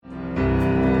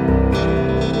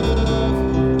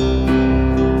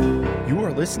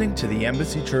listening to the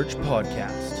Embassy Church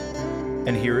podcast.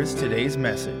 And here is today's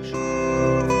message.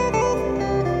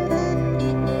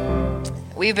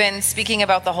 We've been speaking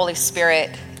about the Holy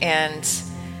Spirit, and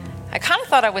I kind of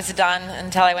thought I was done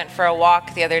until I went for a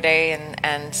walk the other day,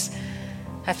 and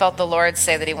I felt the Lord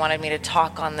say that he wanted me to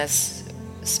talk on this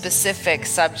specific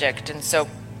subject. And so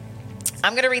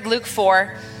I'm going to read Luke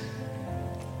 4,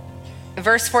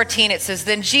 verse 14. It says,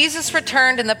 "Then Jesus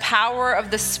returned in the power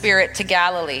of the Spirit to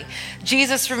Galilee."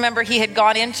 Jesus, remember, he had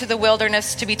gone into the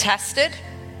wilderness to be tested.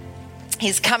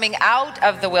 He's coming out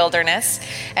of the wilderness,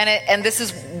 and this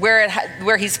is where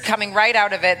he's coming right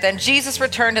out of it. "Then Jesus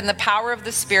returned in the power of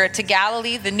the Spirit to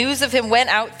Galilee. The news of him went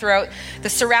out throughout the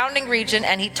surrounding region,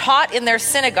 and he taught in their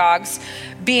synagogues,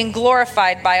 being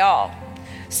glorified by all.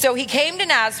 So he came to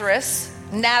Nazareth,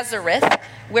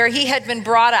 where he had been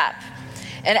brought up.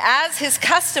 And as his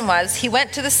custom was, he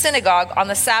went to the synagogue on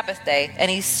the Sabbath day,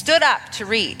 and he stood up to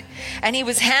read. And he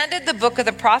was handed the book of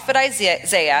the prophet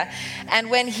Isaiah, and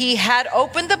when he had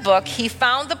opened the book, he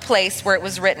found the place where it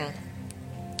was written,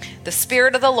 'The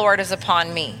Spirit of the Lord is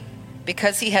upon me,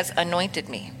 because he has anointed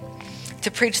me to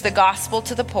preach the gospel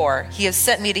to the poor. He has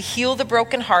sent me to heal the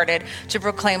brokenhearted, to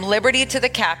proclaim liberty to the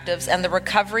captives and the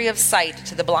recovery of sight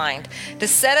to the blind, to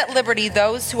set at liberty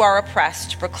those who are oppressed,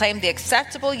 to proclaim the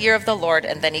acceptable year of the Lord.'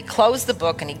 And then he closed the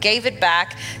book and he gave it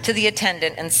back to the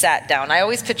attendant and sat down." I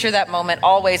always picture that moment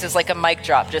always as like a mic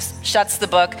drop. Just shuts the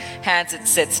book, hands it,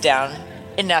 sits down.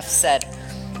 Enough said.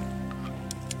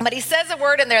 But he says a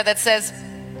word in there that says,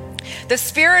 "The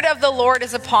Spirit of the Lord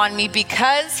is upon me,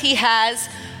 because he has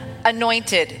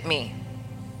anointed me."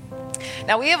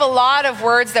 Now, we have a lot of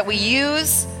words that we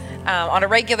use on a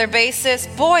regular basis.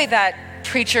 Boy, that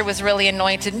preacher was really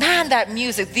anointed. Man, that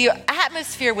music, the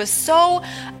atmosphere was so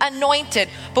anointed.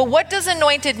 But what does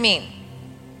anointed mean?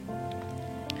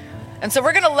 And so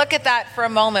we're going to look at that for a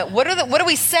moment. What are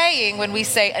we saying when we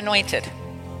say anointed?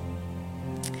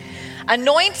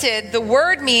 Anointed, the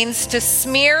word means to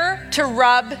smear, to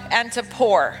rub, and to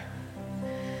pour.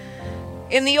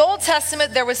 In the Old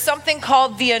Testament, there was something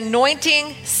called the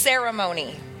anointing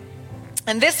ceremony.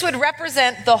 And this would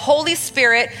represent the Holy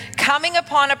Spirit coming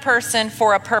upon a person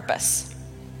for a purpose.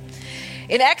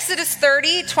 In Exodus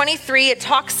 30:23, it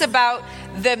talks about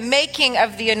the making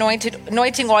of the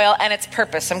anointing oil and its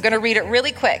purpose. I'm going to read it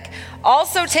really quick.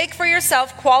 "Also take for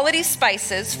yourself quality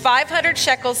spices, 500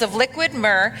 shekels of liquid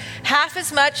myrrh, half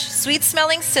as much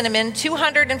sweet-smelling cinnamon,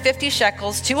 250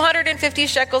 shekels, 250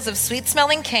 shekels of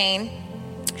sweet-smelling cane,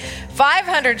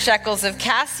 500 shekels of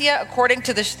cassia according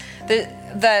to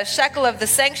the shekel of the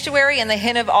sanctuary, and the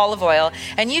hin of olive oil.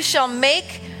 And you shall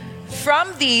make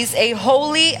from these a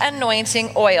holy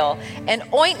anointing oil, an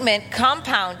ointment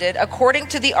compounded according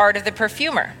to the art of the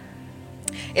perfumer.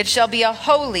 It shall be a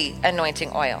holy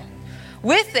anointing oil.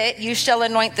 With it you shall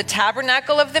anoint the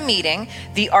tabernacle of the meeting,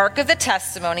 the ark of the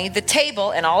testimony, the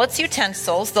table and all its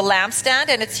utensils, the lampstand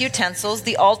and its utensils,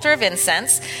 the altar of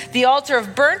incense, the altar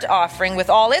of burnt offering with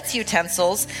all its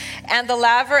utensils, and the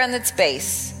laver and its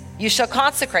base. You shall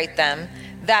consecrate them,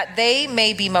 that they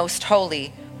may be most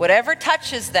holy. Whatever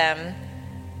touches them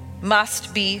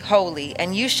must be holy.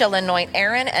 And you shall anoint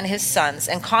Aaron and his sons,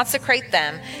 and consecrate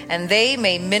them, and they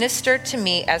may minister to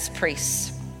me as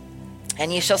priests.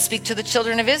 And you shall speak to the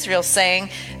children of Israel, saying,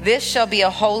 'This shall be a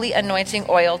holy anointing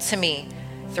oil to me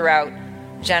throughout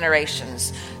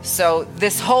generations.'" So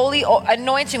this holy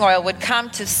anointing oil would come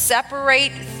to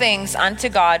separate things unto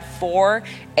God for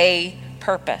a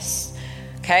purpose.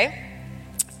 Okay?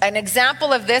 An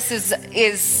example of this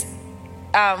is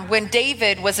when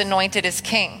David was anointed as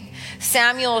king.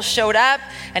 Samuel showed up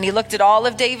and he looked at all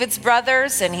of David's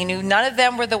brothers, and he knew none of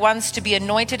them were the ones to be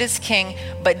anointed as king,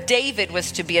 but David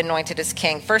was to be anointed as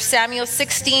king. 1 Samuel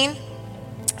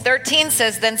 16:13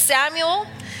 says, "Then Samuel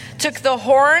took the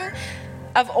horn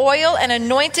of oil and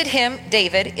anointed him,"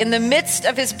 David, "in the midst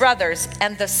of his brothers,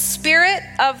 and the Spirit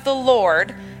of the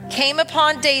Lord came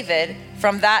upon David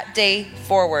from that day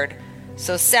forward.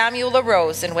 So Samuel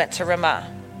arose and went to Ramah."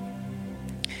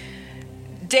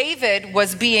 David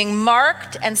was being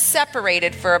marked and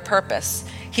separated for a purpose.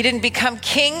 He didn't become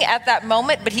king at that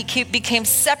moment, but he became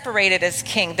separated as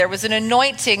king. There was an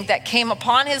anointing that came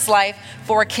upon his life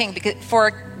for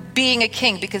being a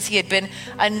king, because he had been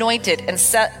anointed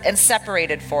and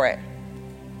separated for it.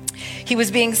 He was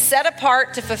being set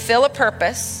apart to fulfill a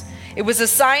purpose. It was a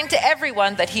sign to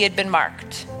everyone that he had been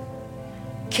marked.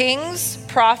 Kings,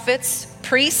 prophets,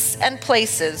 priests, and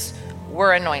places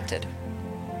were anointed.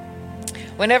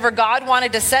 Whenever God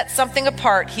wanted to set something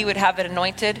apart, he would have it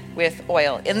anointed with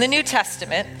oil. In the New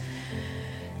Testament,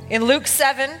 In Luke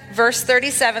 7, verse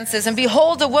 37 says, "And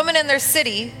behold, a woman in their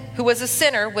city who was a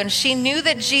sinner, when she knew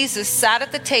that Jesus sat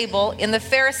at the table in the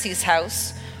Pharisee's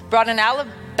house, brought an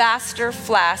alabaster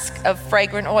flask of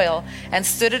fragrant oil and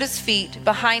stood at his feet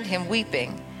behind him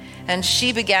weeping. And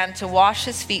she began to wash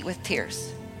his feet with tears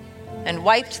and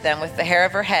wiped them with the hair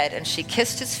of her head. And she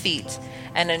kissed his feet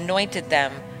and anointed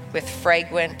them with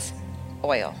fragrant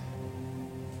oil."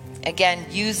 Again,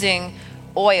 using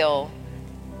oil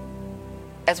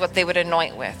as what they would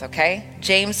anoint with, okay?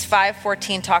 James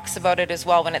 5:14 talks about it as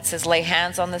well when it says, "Lay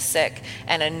hands on the sick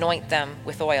and anoint them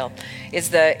with oil." Is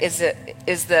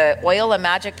the oil a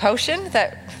magic potion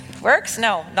that works?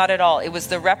 No, not at all. It was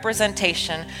the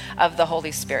representation of the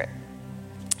Holy Spirit.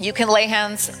 You can lay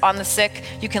hands on the sick.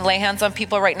 You can lay hands on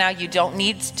people right now. You don't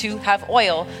need to have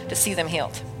oil to see them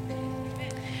healed.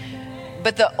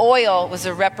 But the oil was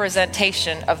a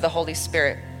representation of the Holy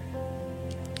Spirit.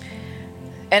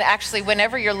 And actually,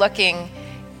 whenever you're looking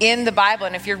in the Bible,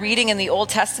 and if you're reading in the Old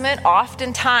Testament,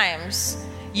 oftentimes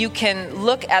you can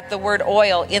look at the word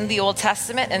oil in the Old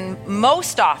Testament, and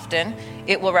most often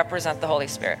it will represent the Holy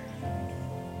Spirit.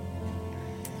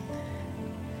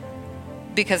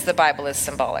 Because the Bible is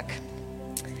symbolic.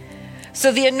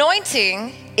 So the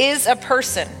anointing is a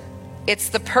person. It's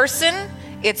the person,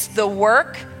 it's the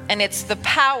work, and it's the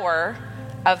power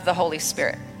of the Holy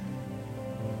Spirit.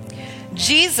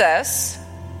 Jesus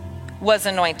was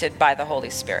anointed by the Holy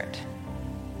Spirit.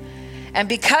 And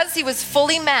because he was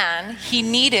fully man, he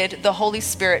needed the Holy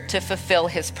Spirit to fulfill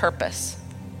his purpose.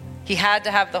 He had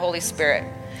to have the Holy Spirit.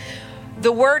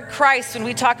 The word Christ, when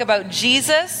we talk about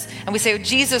Jesus and we say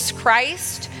Jesus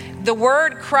Christ, the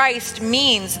word Christ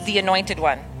means the anointed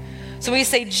one. So when we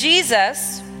say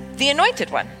Jesus, the anointed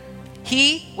one,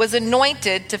 he was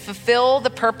anointed to fulfill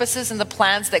the purposes and the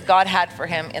plans that God had for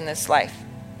him in this life.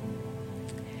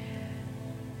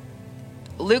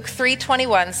 Luke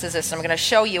 3:21 says this, and I'm going to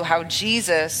show you how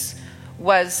Jesus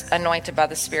was anointed by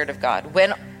the Spirit of God.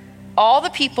 When all the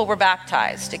people were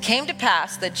baptized, it came to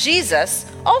pass that Jesus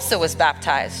also was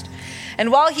baptized.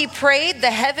 And while he prayed, the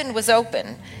heaven was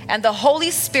open, and the Holy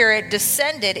Spirit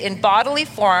descended in bodily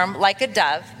form like a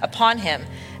dove upon him.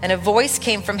 And a voice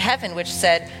came from heaven which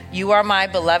said, "You are my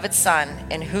beloved Son,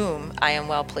 in whom I am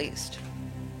well pleased."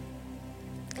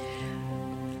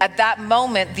 At that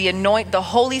moment, the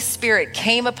Holy Spirit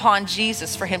came upon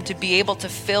Jesus for him to be able to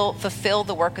fulfill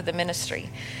the work of the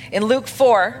ministry. In Luke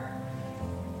 4,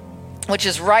 which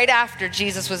is right after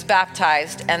Jesus was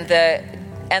baptized and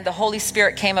the Holy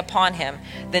Spirit came upon him,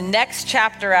 the next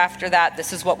chapter after that,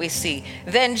 this is what we see.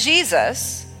 Then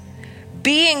Jesus,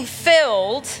 being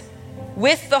filled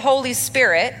with the Holy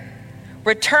Spirit,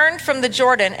 returned from the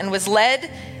Jordan and was led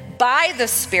by the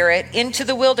Spirit into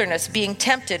the wilderness, being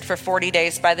tempted for 40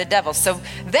 days by the devil. So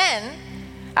then,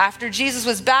 after Jesus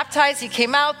was baptized, he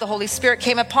came out, the Holy Spirit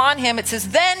came upon him. It says,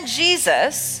 then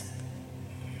Jesus,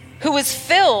 who was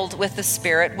filled with the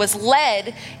Spirit, was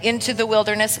led into the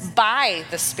wilderness by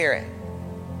the Spirit.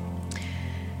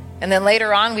 And then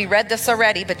later on, we read this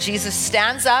already, but Jesus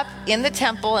stands up in the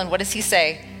temple, and what does he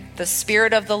say? The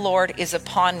Spirit of the Lord is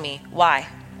upon me. Why?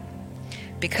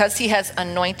 Because he has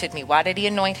anointed me. Why did he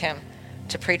anoint him?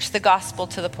 To preach the gospel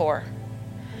to the poor.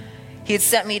 He had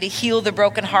sent me to heal the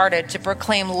brokenhearted, to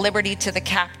proclaim liberty to the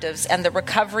captives and the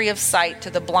recovery of sight to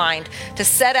the blind, to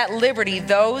set at liberty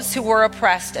those who were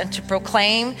oppressed, and to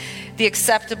proclaim the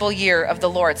acceptable year of the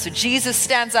Lord. So Jesus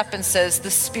stands up and says, the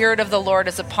Spirit of the Lord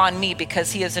is upon me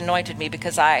because he has anointed me,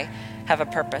 because I have a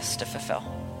purpose to fulfill.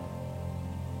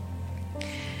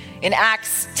 In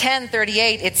Acts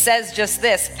 10:38, it says just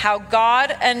this, how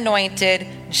God anointed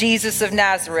Jesus of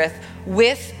Nazareth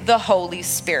with the Holy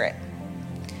Spirit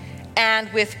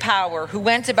and with power, who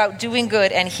went about doing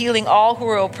good and healing all who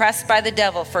were oppressed by the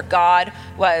devil, for God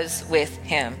was with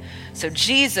him. So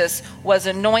Jesus was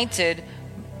anointed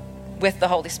with the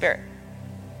Holy Spirit.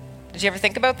 Did you ever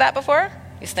think about that before?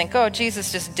 You think, oh,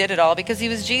 Jesus just did it all because he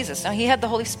was Jesus. No, he had the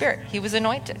Holy Spirit. He was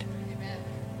anointed.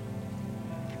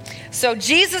 So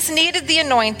Jesus needed the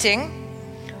anointing,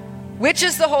 which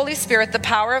is the Holy Spirit, the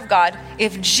power of God.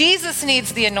 If Jesus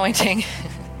needs the anointing,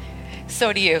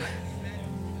 so do you.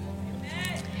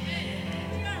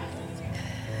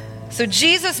 So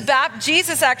Jesus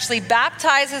actually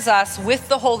baptizes us with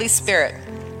the Holy Spirit.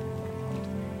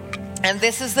 And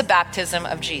this is the baptism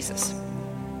of Jesus.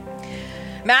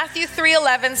 Matthew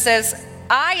 3:11 says,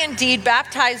 I indeed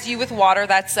baptize you with water.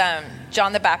 That's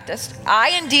John the Baptist. I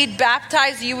indeed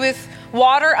baptize you with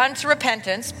water unto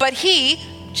repentance, but he,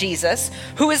 Jesus,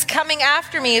 who is coming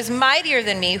after me is mightier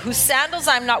than me, whose sandals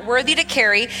I'm not worthy to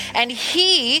carry, and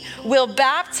he will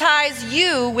baptize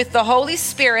you with the Holy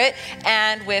Spirit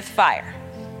and with fire.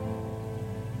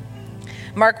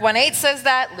 Mark 1:8 says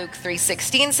that. Luke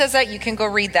 3:16 says that. You can go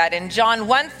read that. In John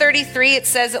 1:33, it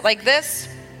says it like this.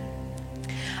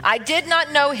 I did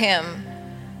not know him,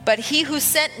 but he who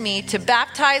sent me to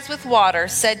baptize with water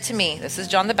said to me, this is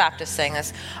John the Baptist saying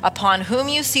this, upon whom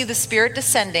you see the Spirit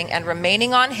descending and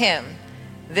remaining on him,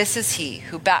 this is he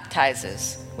who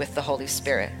baptizes with the Holy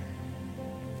Spirit.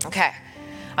 Okay,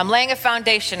 I'm laying a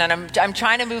foundation, and I'm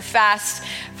trying to move fast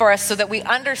for us so that we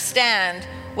understand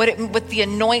what the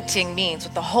anointing means,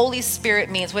 what the Holy Spirit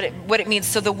means, what it means.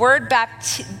 So the word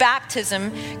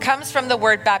baptism comes from the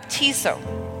word baptizo.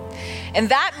 And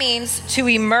that means to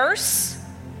immerse,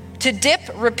 to dip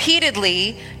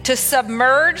repeatedly, to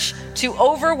submerge, to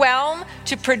overwhelm,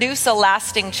 to produce a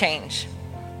lasting change.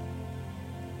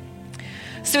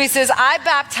 So he says, I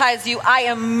baptize you,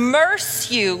 I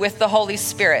immerse you with the Holy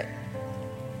Spirit.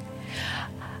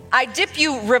 I dip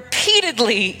you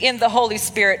repeatedly in the Holy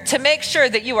Spirit to make sure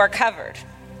that you are covered.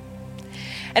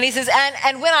 And he says,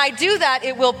 and when I do that,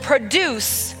 it will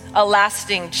produce a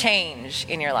lasting change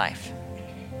in your life.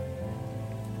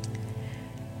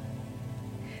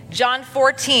 John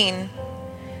 14,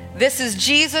 this is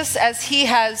Jesus as he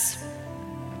has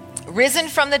risen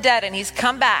from the dead and he's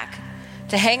come back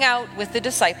to hang out with the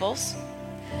disciples.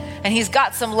 And he's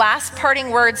got some last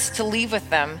parting words to leave with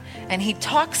them. And he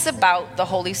talks about the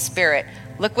Holy Spirit.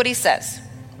 Look what he says.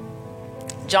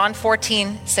 John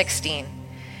 14:16.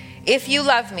 If you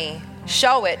love me,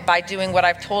 show it by doing what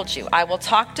I've told you. I will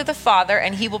talk to the Father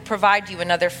and he will provide you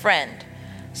another friend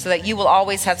so that you will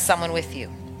always have someone with you.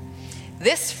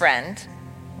 This friend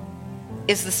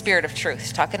is the Spirit of truth.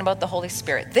 He's talking about the Holy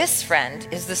Spirit. This friend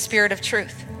is the Spirit of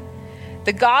truth.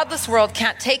 The godless world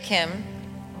can't take him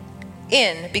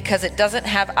in because it doesn't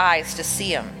have eyes to see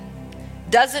him,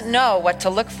 doesn't know what to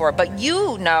look for, but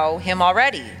you know him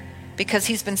already because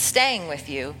he's been staying with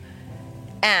you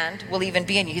and will even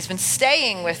be in you. He's been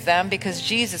staying with them because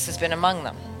Jesus has been among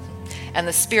them and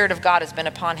the Spirit of God has been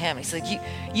upon him. He's like,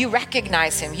 you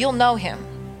recognize him, you'll know him.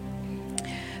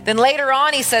 Then later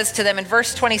on, he says to them in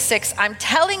verse 26, I'm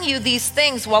telling you these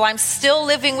things while I'm still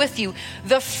living with you.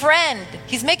 The friend,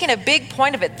 he's making a big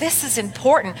point of it. This is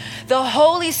important. The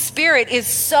Holy Spirit is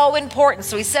so important.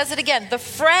 So he says it again. The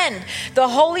friend, the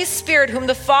Holy Spirit, whom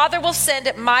the Father will send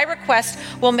at my request,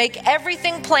 will make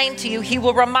everything plain to you. He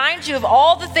will remind you of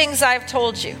all the things I've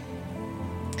told you.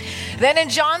 Then in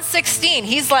John 16,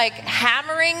 he's like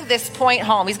hammering this point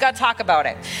home. He's got to talk about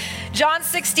it. John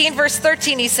 16, verse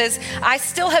 13, he says, I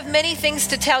still have many things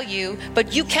to tell you,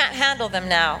 but you can't handle them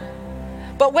now.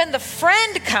 But when the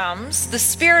friend comes, the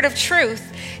Spirit of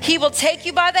truth, he will take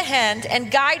you by the hand and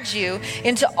guide you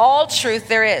into all truth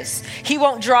there is. He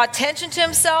won't draw attention to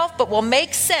himself, but will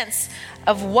make sense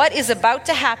of what is about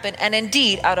to happen. And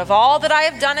indeed, out of all that I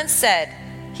have done and said,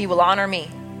 he will honor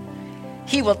me.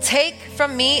 He will take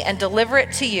from me and deliver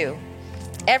it to you.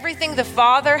 Everything the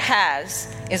Father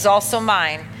has is also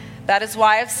mine. That is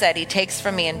why I've said he takes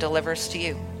from me and delivers to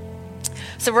you.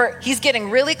 So he's getting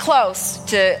really close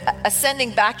to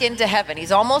ascending back into heaven.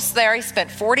 He's almost there. He spent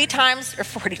 40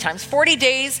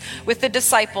 days with the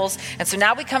disciples. And so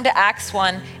now we come to Acts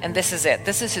 1, and this is it.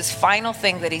 This is his final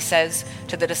thing that he says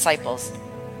to the disciples.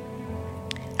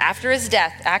 After his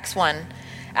death, Acts 1,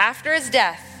 after his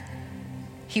death,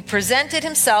 he presented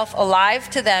himself alive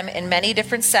to them in many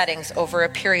different settings over a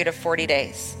period of 40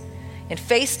 days. In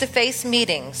face-to-face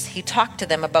meetings, he talked to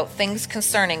them about things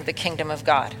concerning the kingdom of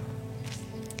God.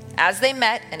 As they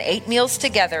met and ate meals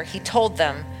together, he told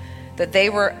them that they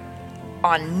were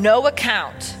on no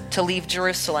account to leave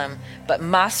Jerusalem, but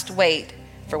must wait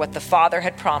for what the Father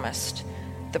had promised.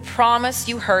 The promise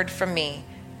you heard from me.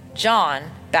 John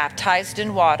baptized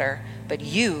in water, but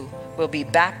you will be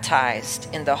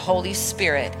baptized in the Holy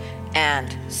Spirit,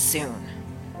 and soon.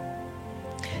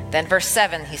 Then verse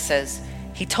 7, he says,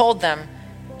 he told them,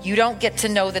 you don't get to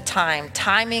know the time.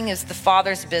 Timing is the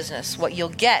Father's business. What you'll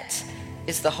get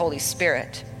is the Holy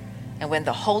Spirit. And when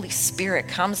the Holy Spirit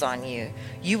comes on you,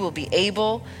 you will be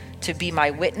able to be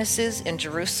my witnesses in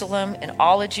Jerusalem, in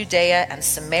all of Judea and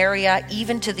Samaria,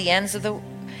 even to the ends of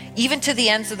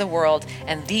the world.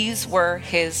 And these were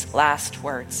his last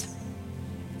words.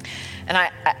 And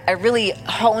I really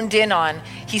honed in on,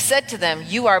 he said to them,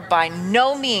 you are by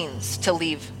no means to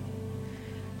leave.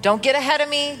 Don't get ahead of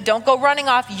me. Don't go running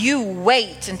off. You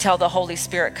wait until the Holy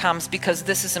Spirit comes, because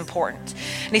this is important.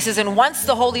 And he says, and once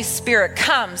the Holy Spirit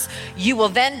comes, you will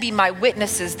then be my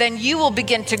witnesses. Then you will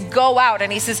begin to go out.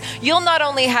 And he says, you'll not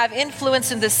only have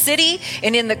influence in the city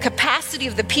and in the capacity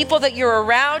of the people that you're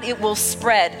around, it will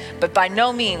spread. But by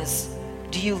no means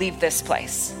do you leave this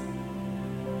place.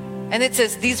 And it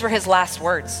says these were his last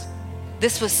words.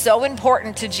 This was so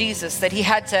important to Jesus that he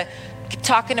had to keep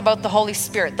talking about the Holy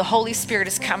Spirit. The Holy Spirit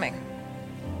is coming.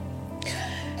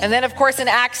 And then, of course, in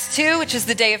Acts 2, which is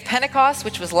the day of Pentecost,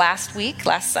 which was last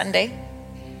Sunday.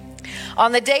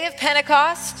 On the day of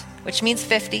Pentecost, which means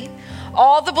 50,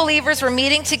 all the believers were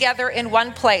meeting together in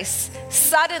one place.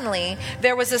 Suddenly,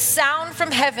 there was a sound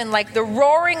from heaven like the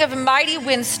roaring of a mighty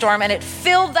windstorm, and it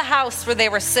filled the house where they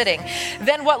were sitting.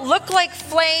 Then what looked like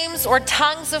flames or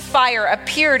tongues of fire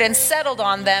appeared and settled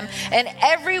on them, and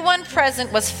everyone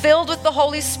present was filled with the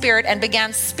Holy Spirit and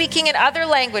began speaking in other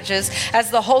languages as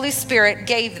the Holy Spirit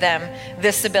gave them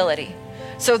this ability.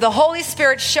 So the Holy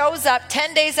Spirit shows up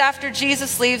 10 days after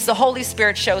Jesus leaves. The Holy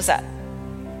Spirit shows up.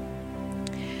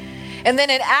 And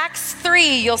then in Acts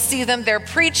 3, you'll see them, they're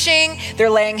preaching, they're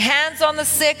laying hands on the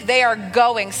sick, they are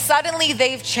going. Suddenly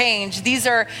they've changed. These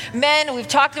are men, we've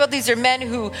talked about, these are men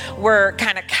who were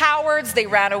kind of cowards, they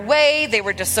ran away, they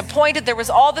were disappointed, there was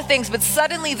all the things, but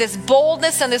suddenly this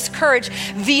boldness and this courage,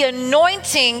 the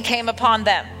anointing came upon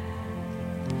them.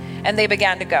 And they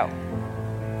began to go.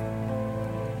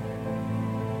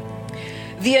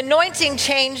 The anointing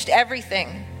changed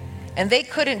everything, and they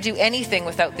couldn't do anything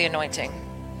without the anointing.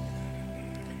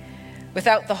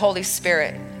 Without the Holy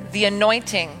Spirit. The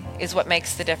anointing is what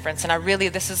makes the difference. And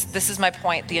this is my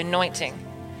point. The anointing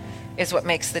is what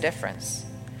makes the difference.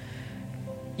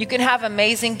 You can have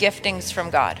amazing giftings from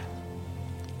God,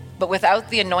 but without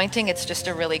the anointing, it's just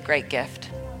a really great gift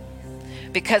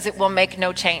because it will make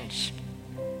no change.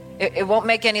 It won't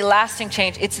make any lasting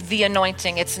change. It's the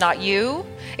anointing. It's not you.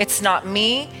 It's not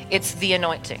me. It's the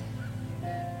anointing.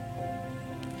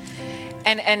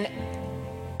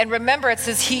 And remember, it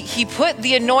says he put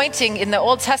the anointing in the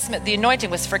Old Testament. The anointing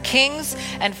was for kings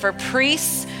and for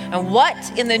priests. And what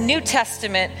in the New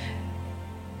Testament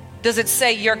does it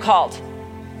say you're called?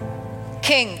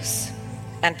 Kings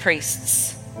and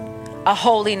priests. A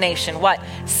holy nation. What?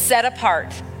 Set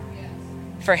apart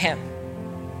for him.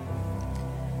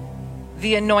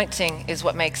 The anointing is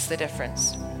what makes the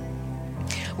difference.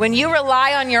 When you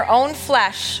rely on your own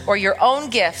flesh or your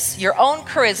own gifts, your own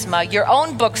charisma, your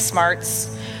own book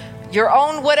smarts, your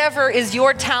own whatever is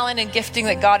your talent and gifting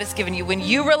that God has given you, when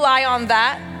you rely on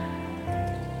that,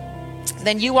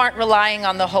 then you aren't relying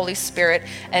on the Holy Spirit,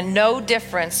 and no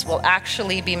difference will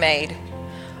actually be made.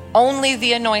 Only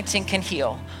the anointing can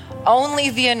heal. Only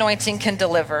the anointing can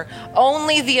deliver.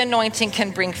 Only the anointing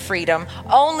can bring freedom.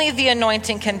 Only the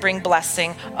anointing can bring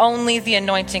blessing. Only the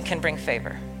anointing can bring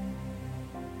favor.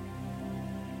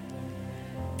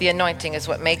 The anointing is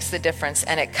what makes the difference,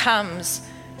 and it comes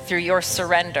through your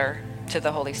surrender to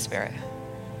the Holy Spirit.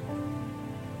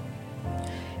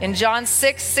 In John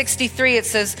 6:63, it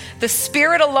says, "The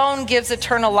Spirit alone gives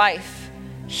eternal life.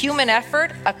 Human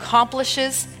effort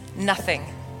accomplishes nothing."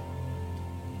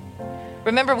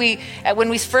 Remember, when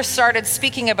we first started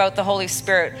speaking about the Holy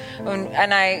Spirit,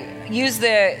 and I used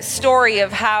the story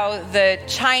of how the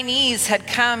Chinese had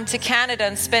come to Canada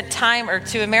and spent time, or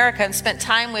to America and spent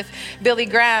time with Billy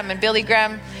Graham, and Billy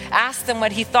Graham asked them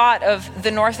what he thought of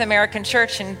the North American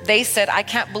church, and they said, "I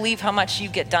can't believe how much you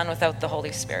get done without the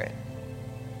Holy Spirit."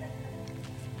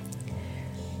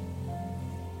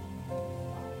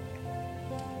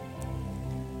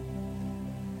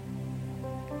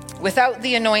 Without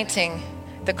the anointing,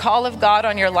 the call of God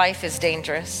on your life is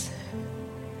dangerous.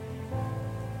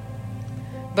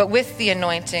 But with the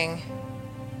anointing,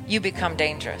 you become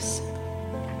dangerous.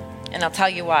 And I'll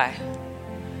tell you why.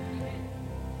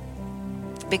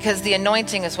 Because the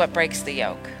anointing is what breaks the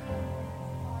yoke.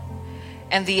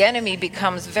 And the enemy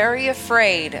becomes very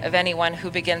afraid of anyone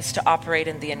who begins to operate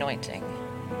in the anointing.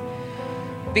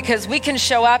 Because we can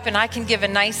show up and I can give a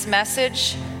nice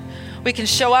message. We can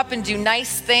show up and do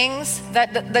nice things.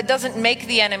 That doesn't make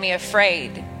the enemy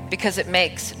afraid, because it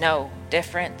makes no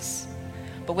difference.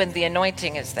 But when the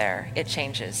anointing is there, it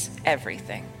changes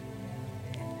everything.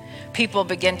 People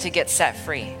begin to get set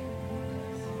free.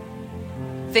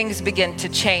 Things begin to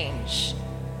change.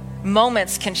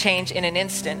 Moments can change in an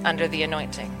instant under the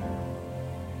anointing.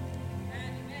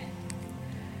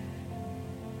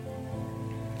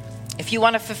 If you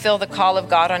want to fulfill the call of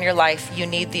God on your life, you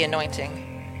need the anointing.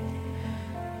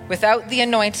 Without the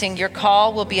anointing, your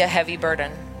call will be a heavy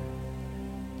burden.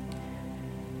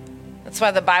 That's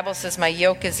why the Bible says, "My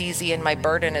yoke is easy and my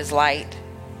burden is light,"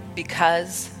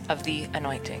 because of the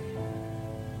anointing.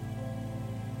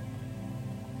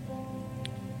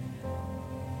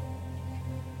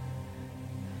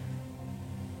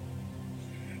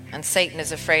 And Satan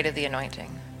is afraid of the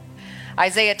anointing.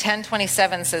 Isaiah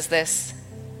 10:27 says this,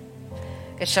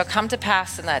 "It shall come to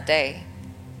pass in that day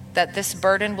that this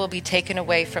burden will be taken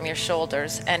away from your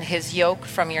shoulders and his yoke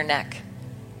from your neck.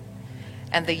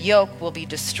 And the yoke will be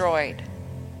destroyed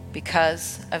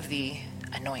because of the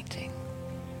anointing.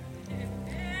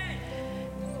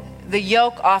 The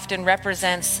yoke often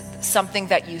represents something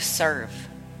that you serve,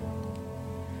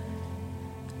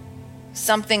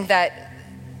 something that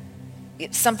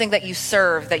you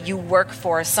serve, that you work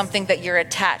for, something that you're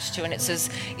attached to. And it says,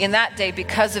 in that day,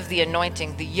 because of the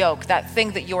anointing, the yoke, that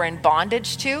thing that you're in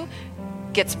bondage to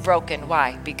gets broken.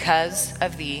 Why? Because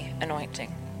of the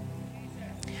anointing.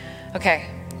 Okay.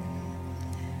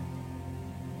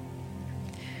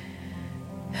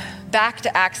 Back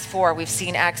to Acts 4. We've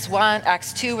seen Acts 1,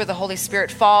 Acts 2, where the Holy Spirit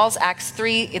falls. Acts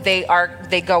 3,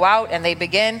 they go out and they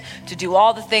begin to do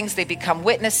all the things. They become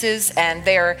witnesses and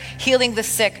they're healing the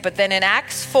sick. But then in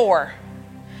Acts 4,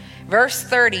 verse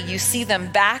 30, you see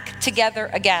them back together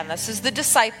again. This is the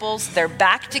disciples. They're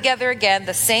back together again,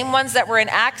 the same ones that were in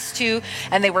Acts 2,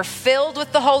 and they were filled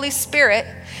with the Holy Spirit.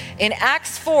 In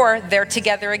Acts 4, they're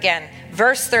together again.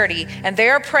 Verse 30, and they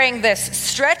are praying this: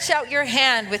 stretch out your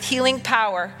hand with healing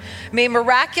power. May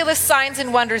miraculous signs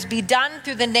and wonders be done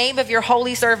through the name of your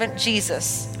holy servant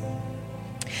Jesus.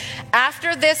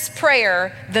 After this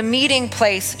prayer, the meeting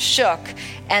place shook,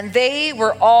 and they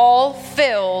were all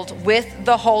filled with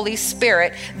the Holy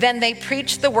Spirit. Then they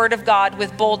preached the word of God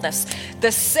with boldness.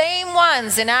 The same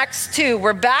ones in Acts 2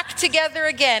 were back together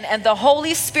again, and the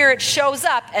Holy Spirit shows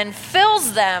up and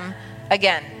fills them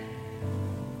again.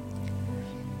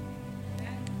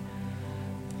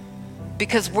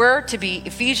 Because we're to be,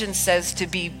 Ephesians says, to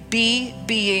be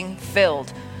being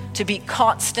filled, to be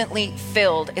constantly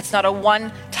filled. It's not a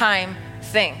one-time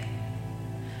thing.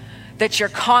 That you're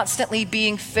constantly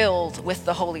being filled with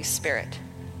the Holy Spirit.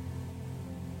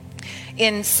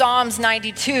 In Psalms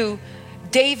 92,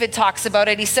 David talks about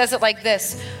it. He says it like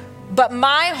this: but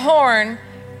my horn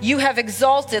you have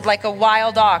exalted like a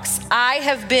wild ox. I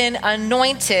have been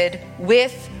anointed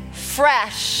with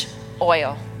fresh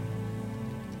oil.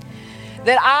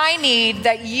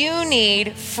 That you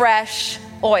need fresh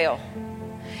oil.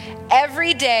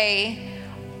 Every day,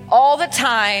 all the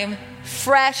time,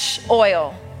 fresh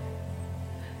oil.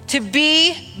 To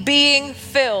be being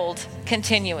filled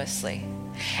continuously.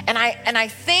 And I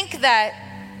think that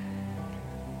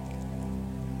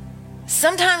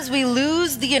sometimes we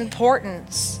lose the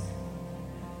importance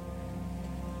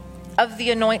of the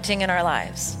anointing in our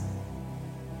lives,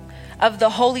 of the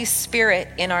Holy Spirit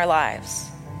in our lives.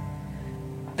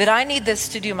 That I need this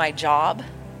to do my job.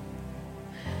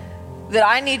 That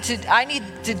I need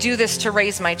to do this to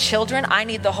raise my children. I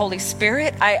need the Holy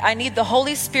Spirit. I need the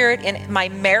Holy Spirit in my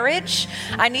marriage.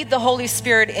 I need the Holy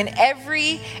Spirit in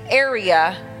every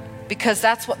area, because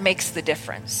that's what makes the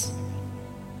difference.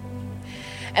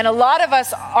 And a lot of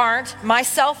us aren't,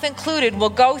 myself included, will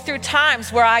go through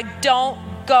times where I don't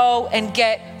go and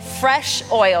get fresh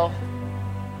oil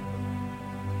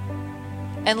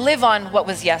and live on what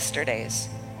was yesterday's.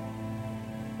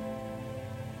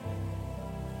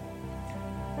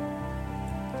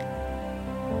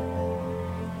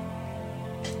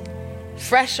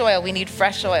 Fresh oil, we need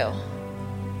fresh oil.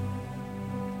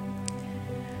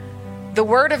 The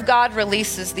Word of God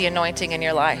releases the anointing in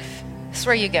your life. This is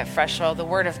where you get fresh oil, the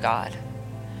Word of God.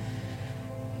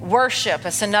 Worship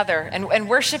is another, and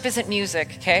worship isn't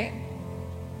music, okay?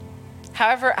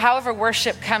 However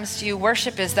worship comes to you,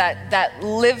 worship is that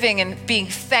living and being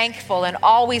thankful and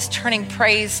always turning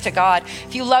praise to God.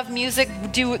 If you love music,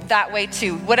 do it that way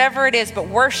too. Whatever it is, but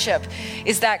worship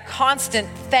is that constant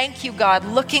thank you, God,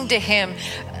 looking to Him,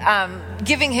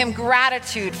 giving Him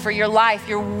gratitude for your life.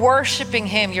 You're worshiping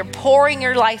Him. You're pouring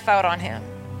your life out on Him.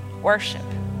 Worship.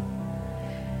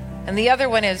 And the other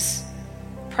one is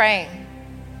praying.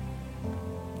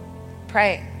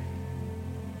 Pray.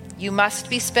 You must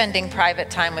be spending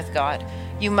private time with God.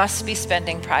 You must be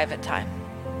spending private time.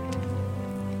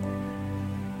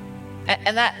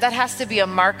 And that has to be a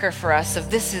marker for us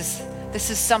of this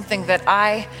is something that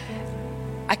I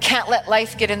can't let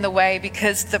life get in the way,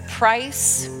 because the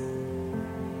price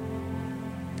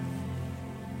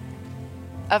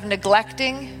of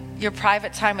neglecting your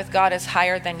private time with God is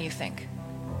higher than you think.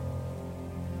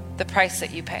 The price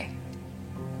that you pay.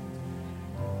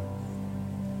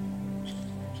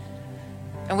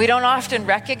 And we don't often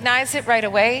recognize it right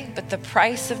away, but the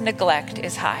price of neglect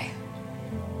is high.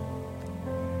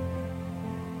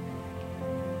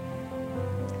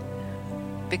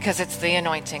 Because it's the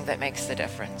anointing that makes the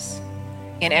difference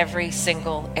in every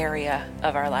single area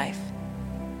of our life.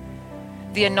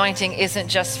 The anointing isn't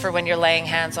just for when you're laying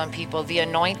hands on people. The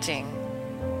anointing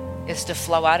is to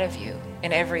flow out of you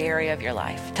in every area of your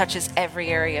life, touches every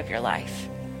area of your life.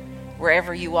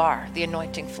 Wherever you are, the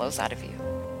anointing flows out of you.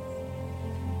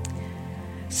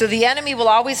 So the enemy will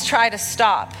always try to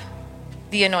stop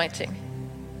the anointing.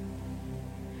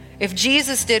 If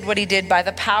Jesus did what he did by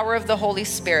the power of the Holy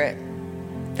Spirit,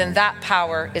 then that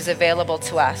power is available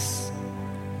to us.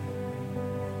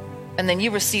 And then you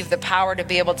receive the power to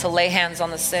be able to lay hands on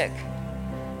the sick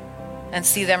and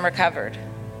see them recovered,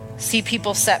 see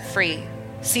people set free,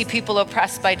 see people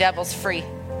oppressed by devils free.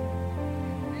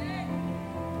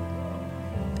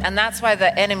 And that's why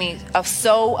the enemy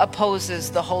so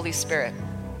opposes the Holy Spirit,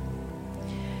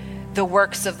 the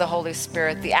works of the Holy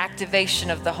Spirit, the activation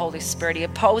of the Holy Spirit. He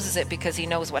opposes it because he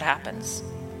knows what happens.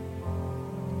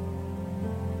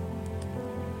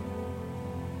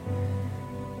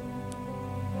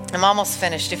 I'm almost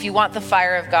finished. If you want the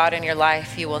fire of God in your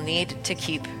life, you will need to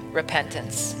keep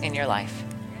repentance in your life.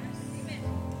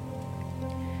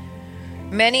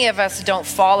 Many of us don't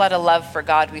fall out of love for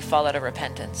God, we fall out of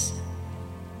repentance.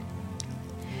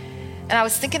 And I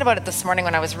was thinking about it this morning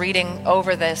when I was reading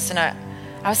over this, and I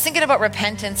was thinking about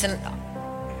repentance,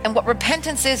 and what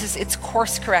repentance is it's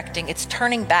course correcting, it's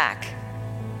turning back.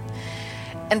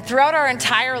 And throughout our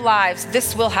entire lives,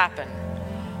 this will happen,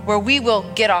 where we will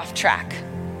get off track.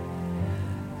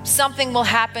 Something will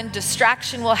happen,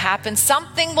 distraction will happen,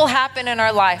 something will happen in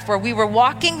our life where we were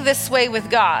walking this way with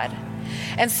God,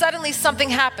 and suddenly something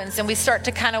happens and we start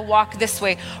to kind of walk this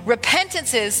way.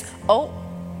 Repentance is,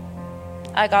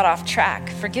 I got off track.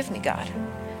 Forgive me, God.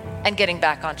 And getting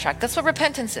back on track. That's what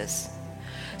repentance is.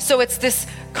 So it's this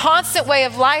constant way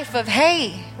of life of,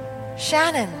 hey,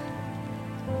 Shannon,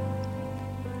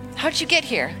 how'd you get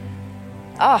here?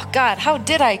 Oh, God, how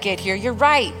did I get here? You're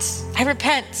right. I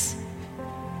repent.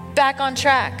 Back on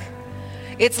track.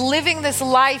 It's living this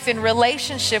life in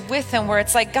relationship with him where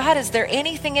it's like, God, is there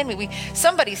anything in me?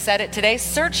 Somebody said it today,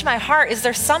 search my heart. Is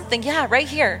there something? Yeah, right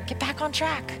here. Get back on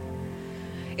track.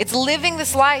 It's living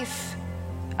this life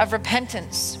of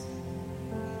repentance.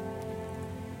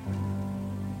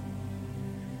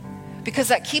 Because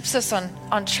that keeps us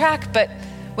on track. But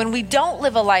when we don't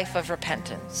live a life of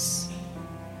repentance,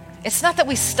 it's not that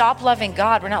we stop loving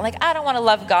God. We're not like, I don't want to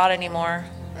love God anymore.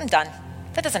 I'm done.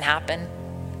 That doesn't happen.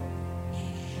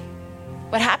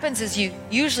 What happens is you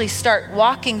usually start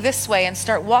walking this way and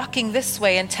start walking this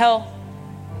way until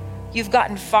you've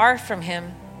gotten far from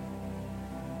him.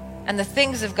 And the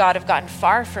things of God have gotten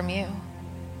far from you.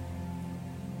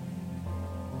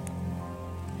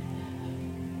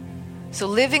 So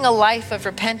living a life of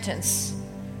repentance.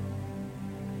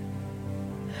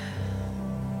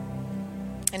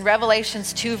 In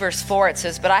Revelations 2 verse 4 it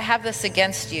says, but I have this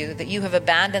against you, that you have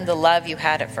abandoned the love you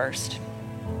had at first.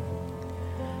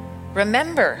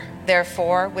 Remember,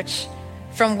 therefore, which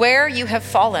from where you have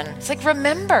fallen. It's like,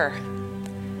 remember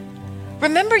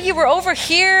you were over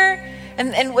here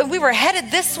and when we were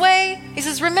headed this way. He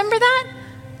says, remember that?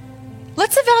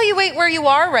 Let's evaluate where you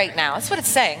are right now. That's what it's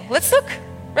saying. Let's look.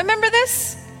 Remember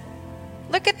this?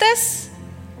 Look at this.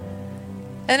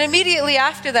 And immediately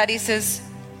after that, he says,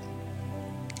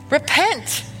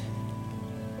 repent.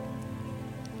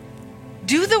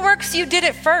 Do the works you did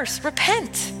at first.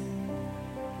 Repent.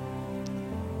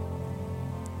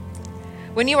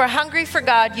 When you are hungry for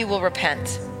God, you will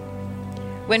repent.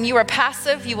 When you are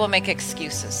passive, you will make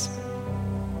excuses.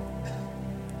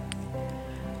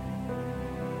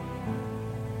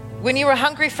 When you are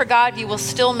hungry for God, you will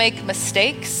still make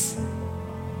mistakes,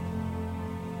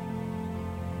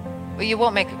 but you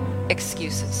won't make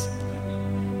excuses.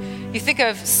 You think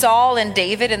of Saul and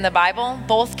David in the Bible,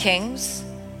 both kings.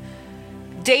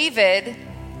 David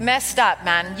messed up,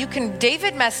 man.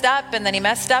 David messed up, and then he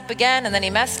messed up again, and then he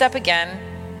messed up again.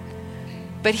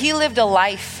 But he lived a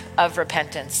life of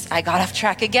repentance. I got off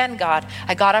track again, God.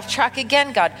 I got off track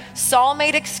again, God. Saul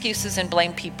made excuses and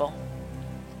blamed people.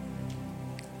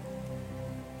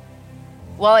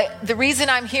 Well, the reason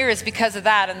I'm here is because of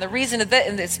that, and the reason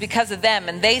it's because of them,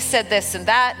 and they said this and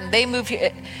that, and they moved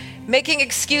here, making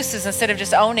excuses instead of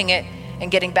just owning it and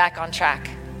getting back on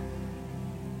track.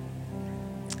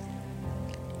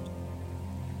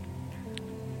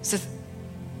 So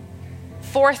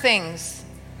 4 things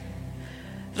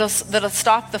that'll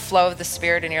stop the flow of the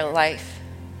Spirit in your life.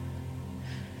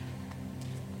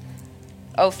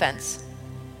 Offense.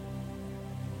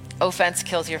 Offense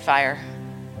kills your fire.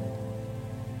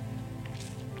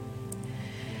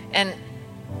 And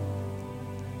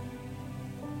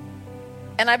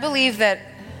I believe that,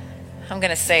 I'm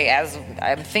going to say, as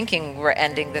I'm thinking we're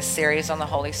ending this series on the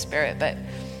Holy Spirit, but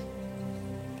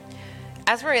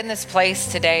as we're in this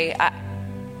place today,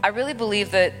 I really believe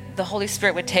that the Holy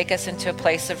Spirit would take us into a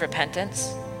place of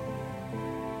repentance.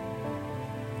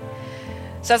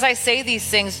 So as I say these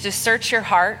things, just search your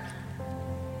heart.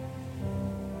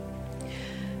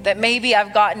 That maybe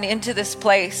I've gotten into this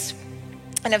place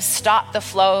and have stopped the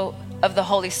flow of the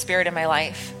Holy Spirit in my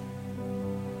life.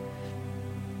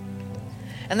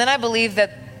 And then I believe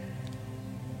that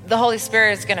the Holy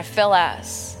Spirit is going to fill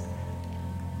us.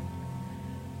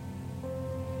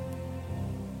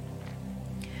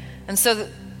 And so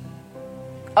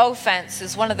offense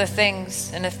is one of the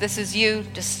things, and if this is you,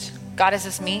 just, God, is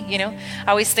this me? You know,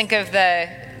 I always think of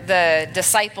the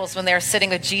disciples when they were sitting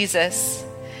with Jesus,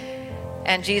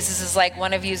 and Jesus is like,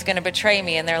 one of you is going to betray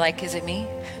me, and they're like, is it me?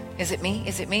 Is it me?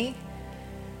 Is it me?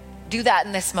 Do that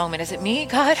in this moment. Is it me,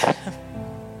 God?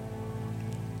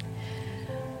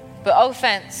 But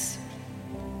offense,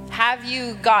 have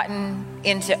you gotten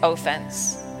into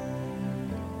offense?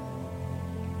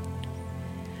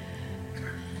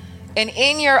 And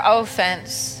in your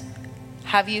offense,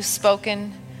 have you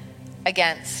spoken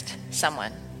against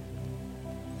someone?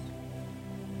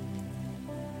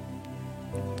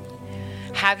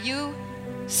 Have you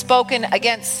spoken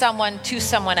against someone to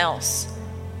someone else?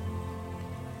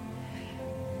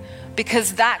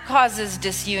 Because that causes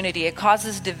disunity, it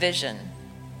causes division.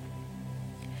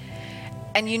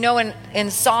 And you know, in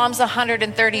Psalms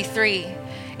 133,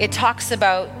 it talks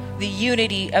about the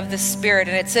unity of the Spirit.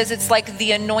 And it says it's like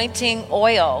the anointing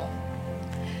oil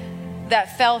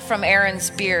that fell from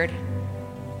Aaron's beard.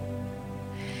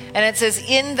 And it says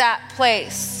in that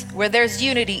place where there's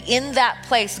unity, in that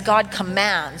place, God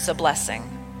commands a blessing.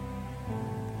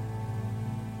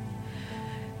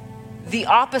 The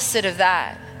opposite of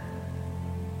that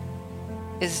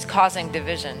is causing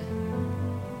division.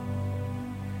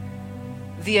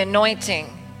 The anointing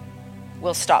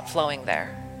will stop flowing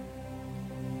there.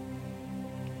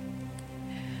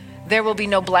 There will be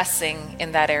no blessing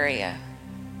in that area.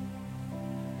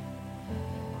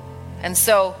 And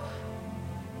so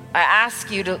I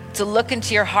ask you to look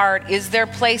into your heart. Is there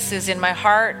places in my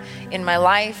heart, in my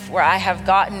life, where I have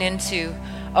gotten into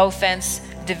offense,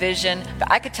 division?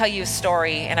 But I could tell you a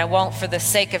story, and I won't for the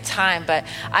sake of time, but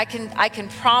I can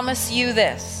promise you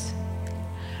this,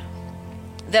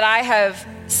 that I have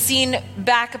seen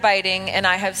backbiting, and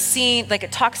I have seen, like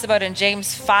it talks about in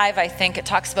James 5, I think, it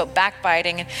talks about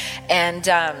backbiting and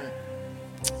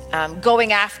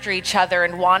going after each other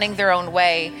and wanting their own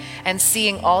way, and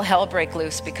seeing all hell break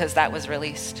loose because that was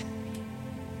released.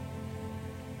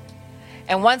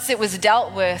 And once it was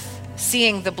dealt with,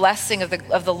 seeing the blessing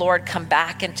of the Lord come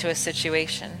back into a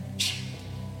situation.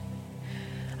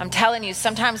 I'm telling you,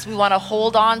 sometimes we want to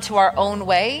hold on to our own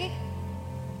way,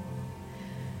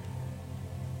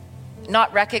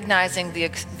 not recognizing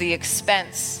the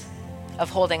expense of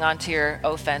holding on to your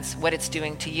offense, what it's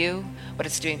doing to you, what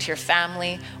it's doing to your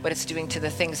family, what it's doing to the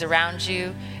things around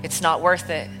you. It's not worth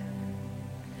it.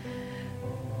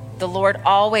 The Lord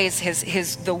always,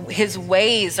 his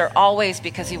ways are always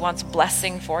because he wants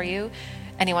blessing for you,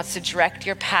 and he wants to direct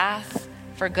your path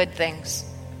for good things.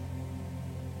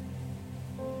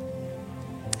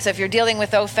 So if you're dealing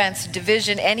with offense,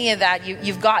 division, any of that,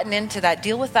 you've gotten into that,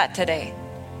 deal with that today.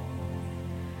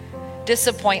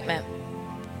 Disappointment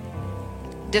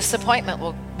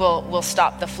will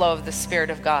stop the flow of the Spirit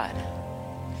of God.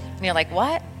 And you're like,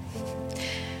 what?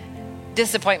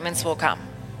 Disappointments will come.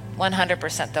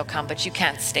 100% they'll come, but you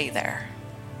can't stay there.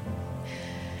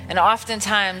 And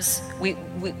oftentimes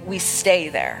we stay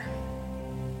there.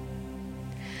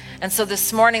 And so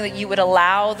this morning, that you would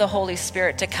allow the Holy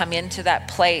Spirit to come into that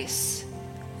place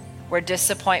where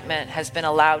disappointment has been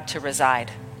allowed to reside,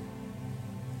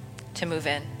 to move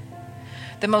in.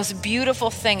 The most beautiful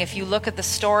thing, if you look at the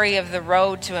story of the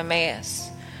road to Emmaus,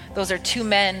 those are two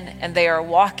men, and they are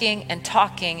walking and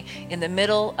talking in the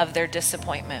middle of their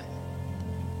disappointment.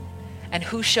 And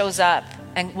who shows up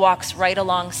and walks right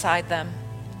alongside them?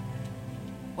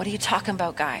 What are you talking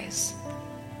about, guys?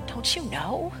 Don't you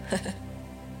know?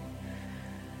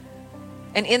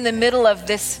 And in the middle of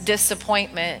this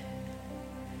disappointment,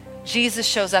 Jesus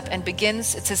shows up and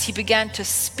begins, it says he began to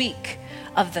speak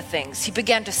of the things. He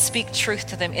began to speak truth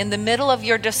to them. In the middle of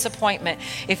your disappointment,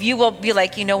 if you will be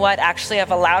like, you know what, actually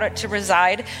I've allowed it to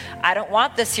reside. I don't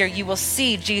want this here. You will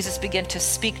see Jesus begin to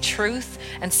speak truth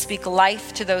and speak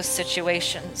life to those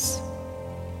situations.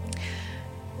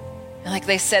 And like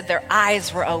they said, their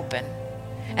eyes were open.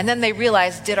 And then they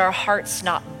realized, did our hearts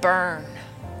not burn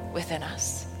within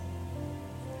us?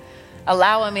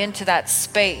 Allow him into that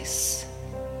space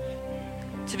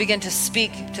to begin to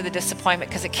speak to the disappointment,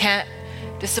 because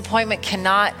disappointment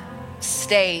cannot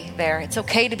stay there. It's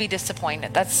okay to be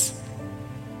disappointed,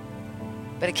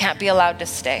 but it can't be allowed to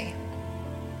stay.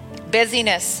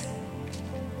 Busyness.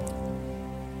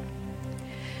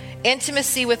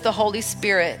 Intimacy with the Holy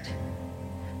Spirit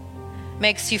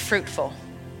makes you fruitful.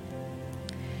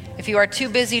 If you are too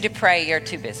busy to pray, you're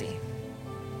too busy.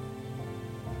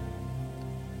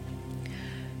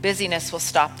 Busyness will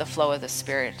stop the flow of the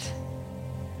Spirit.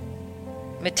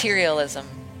 materialism.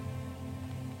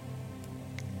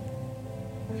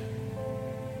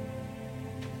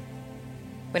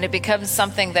 When it becomes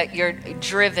something that you're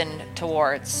driven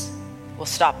towards, will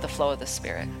stop the flow of the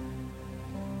Spirit.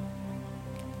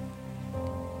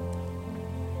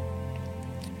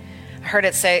 I heard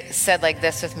it said like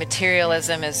this, with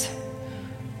materialism is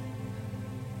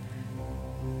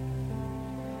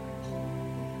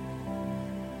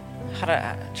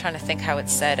I'm trying to think how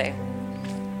it's said,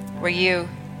 where you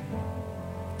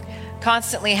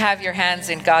constantly have your hands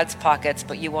in God's pockets,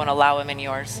 but you won't allow him in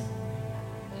yours.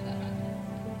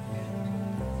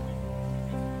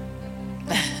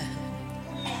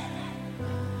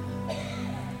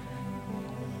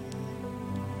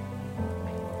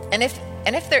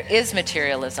 And if there is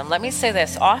materialism, let me say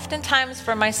this, oftentimes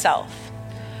for myself,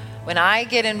 when I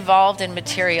get involved in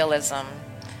materialism,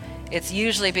 it's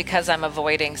usually because I'm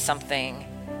avoiding something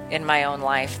in my own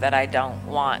life that I don't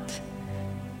want.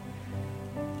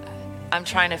 I'm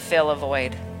trying to fill a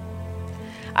void.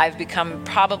 I've become,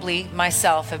 probably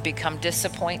myself, have become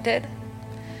disappointed.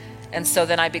 And so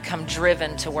then I become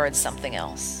driven towards something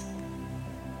else.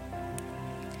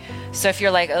 So if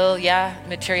you're like, oh yeah,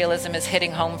 materialism is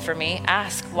hitting home for me,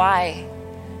 ask why.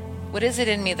 What is it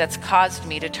in me that's caused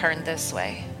me to turn this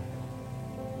way?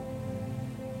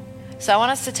 So I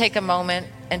want us to take a moment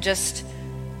and just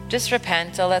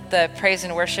repent. I'll let the praise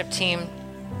and worship team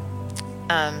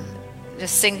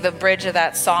just sing the bridge of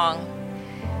that song.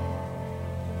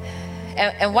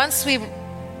 And once we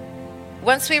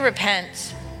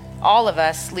repent, all of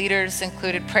us, leaders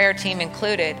included, prayer team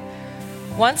included,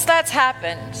 once that's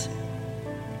happened,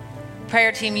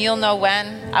 prayer team, you'll know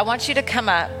when. I want you to come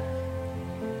up.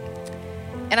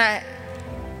 And I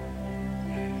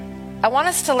want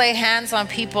us to lay hands on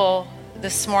people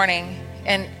this morning.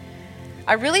 And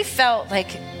I really felt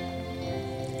like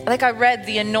I read,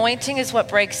 the anointing is what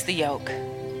breaks the yoke.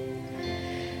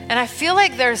 And I feel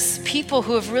like there's people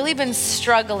who have really been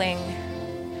struggling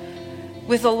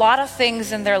with a lot of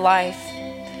things in their life.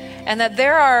 And that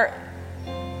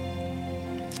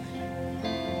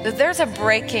there's a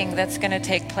breaking that's going to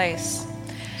take place.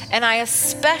 And I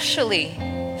especially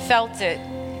felt it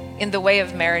in the way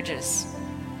of marriages.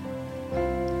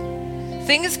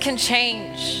 Things can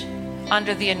change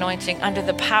under the anointing, under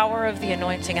the power of the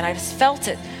anointing, and I just felt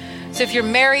it. So if you're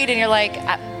married and you're like,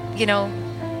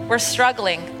 we're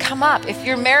struggling, come up. If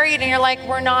you're married and you're like,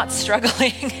 we're not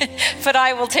struggling, but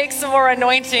I will take some more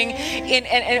anointing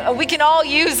and we can all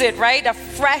use it, right? A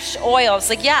fresh oil. It's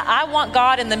like, yeah, I want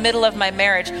God in the middle of my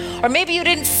marriage. Or maybe you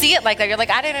didn't see it like that. You're like,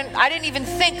 I didn't even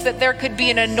think that there could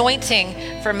be an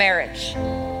anointing for marriage.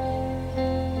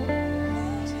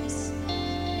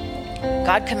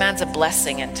 God commands a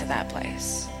blessing into that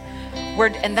place.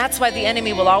 And that's why the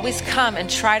enemy will always come and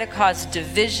try to cause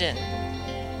division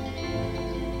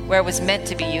where it was meant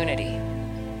to be unity.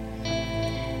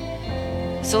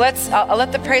 So I'll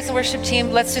let the praise and worship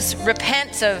team, let's just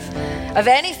repent of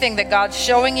anything that God's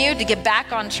showing you to get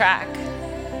back on track.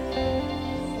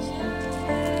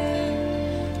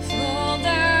 Fall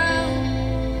down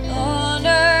on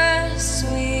us,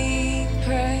 we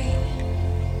pray.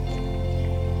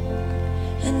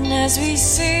 And as we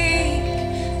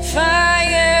sing,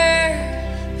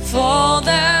 fire, fall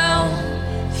down,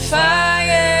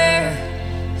 fire,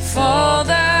 fall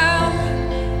down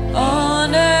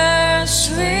on us,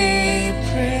 we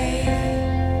pray.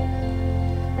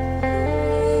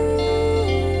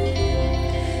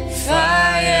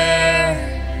 Fire,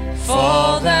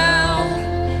 fall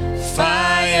down,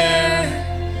 fire,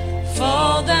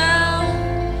 fall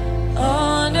down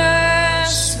on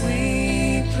us,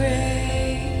 we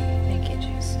pray. Thank you,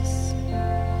 Jesus.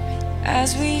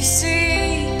 As we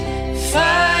sing,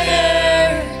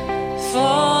 fire,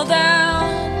 fall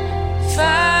down,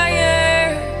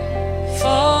 fire,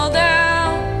 fall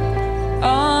down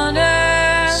on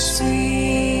us,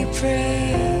 we pray.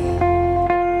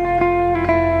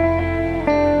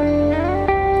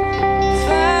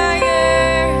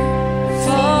 Fire,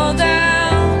 fall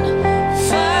down,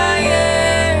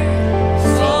 fire,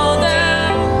 fall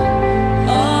down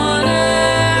on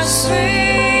us,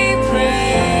 we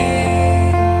pray.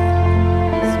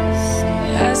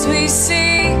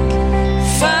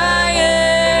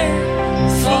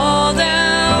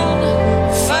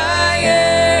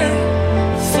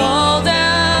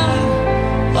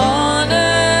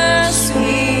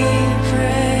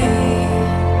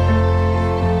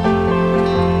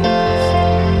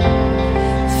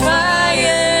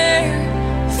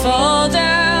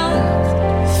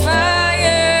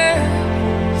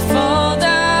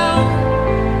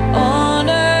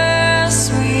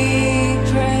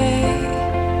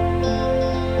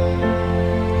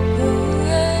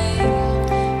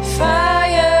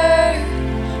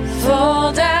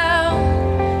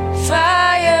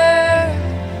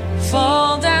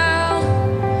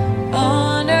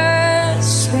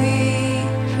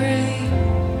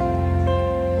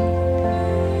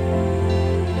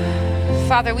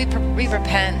 Father, we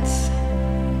repent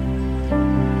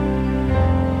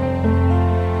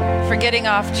for getting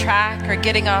off track or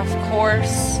getting off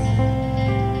course.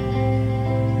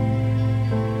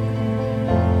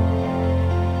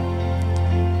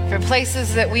 For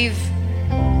places that we've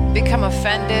become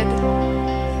offended.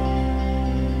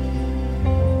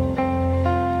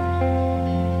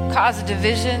 Caused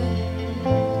division.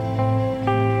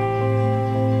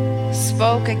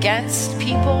 Spoke against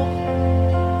people.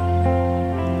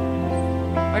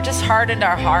 Or just hardened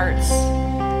our hearts.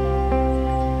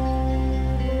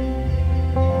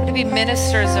 To be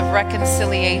ministers of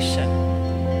reconciliation.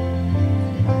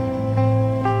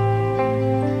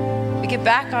 We get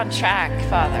back on track,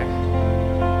 Father.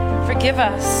 Forgive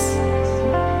us.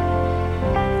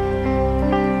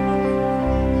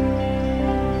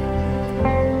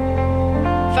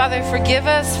 Father, forgive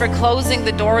us for closing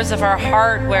the doors of our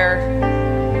heart where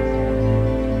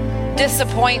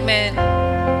disappointment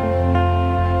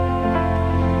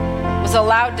was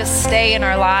allowed to stay in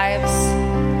our lives.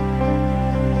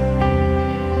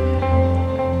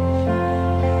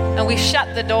 And we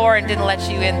shut the door and didn't let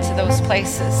you into those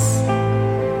places.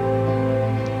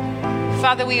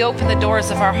 Father, we open the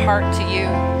doors of our heart to you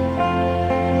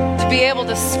to be able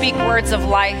to speak words of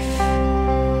life.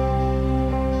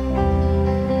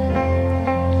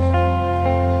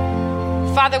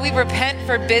 Father, we repent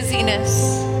for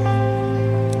busyness.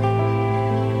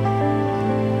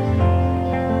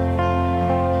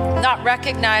 Not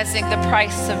recognizing the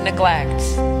price of neglect.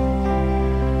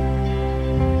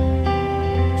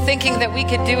 Thinking that we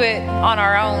could do it on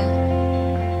our own.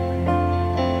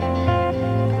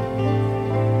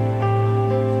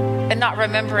 And not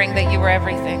remembering that you were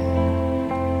everything.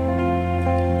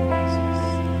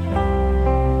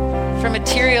 For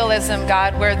materialism,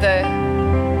 God, where the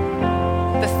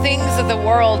things of the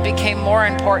world became more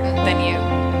important than you.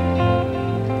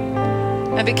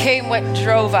 And became what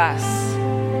drove us.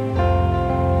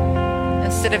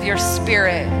 Instead of your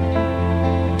spirit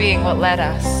being what led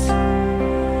us.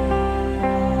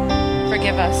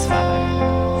 Forgive us, Father.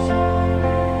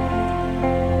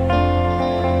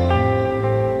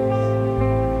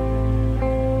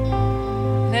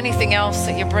 And anything else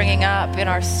that you're bringing up in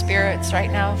our spirits right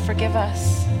now, forgive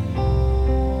us.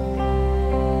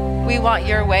 We want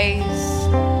your ways.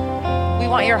 We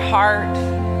want your heart.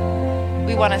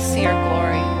 We want to see your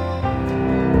glory.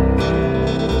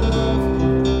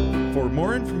 For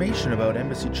more information about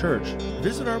Embassy Church,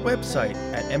 visit our website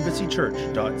at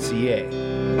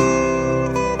embassychurch.ca.